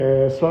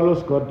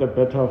Swallows got the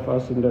better of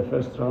us in the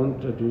first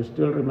round. Do you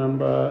still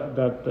remember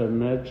that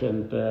match,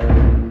 and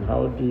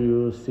how do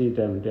you see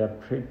them? They are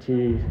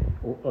pretty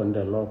on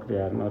the lock. They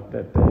are not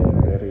at the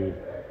very,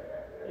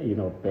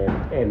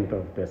 bad end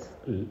of this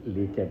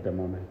league at the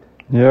moment.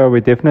 Yeah, we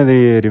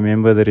definitely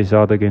remember the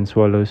result against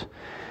Swallows.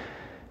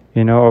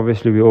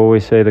 Obviously we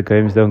always say the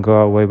games don't go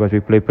our way, but we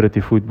play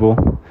pretty football.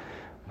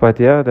 But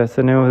yeah, that's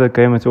the name of the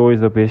game. It's always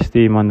the best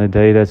team on the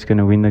day that's going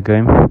to win the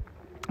game.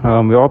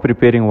 We are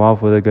preparing well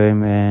for the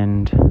game,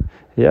 and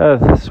yeah,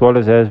 the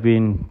Swallows has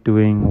been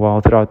doing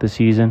well throughout the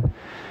season.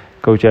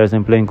 Coach has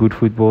been playing good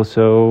football,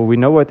 so we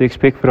know what to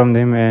expect from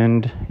them,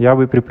 and yeah,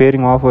 we're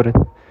preparing well for it.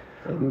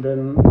 And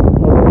then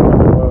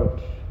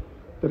about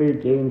 3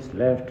 games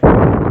left,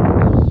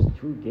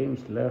 2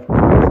 games left.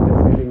 What's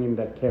the feeling in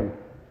that camp?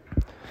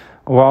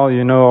 Well,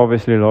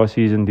 obviously last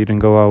season didn't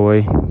go our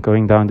way,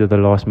 going down to the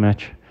last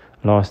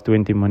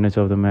 20 minutes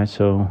of the match.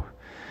 So,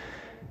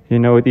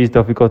 it is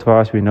difficult for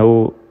us. We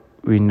know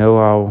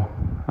how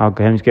our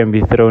games can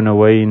be thrown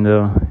away in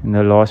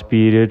the last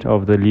period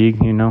of the league.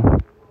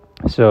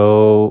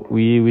 So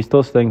we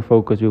still staying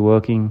focused. We're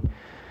working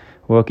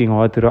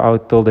hard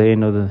throughout till the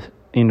end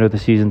of the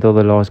season, till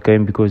the last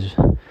game, because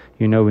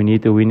we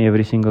need to win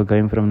every single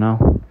game from now.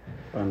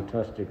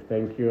 Fantastic.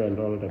 Thank you, and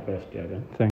all the best, Yagan. Thanks.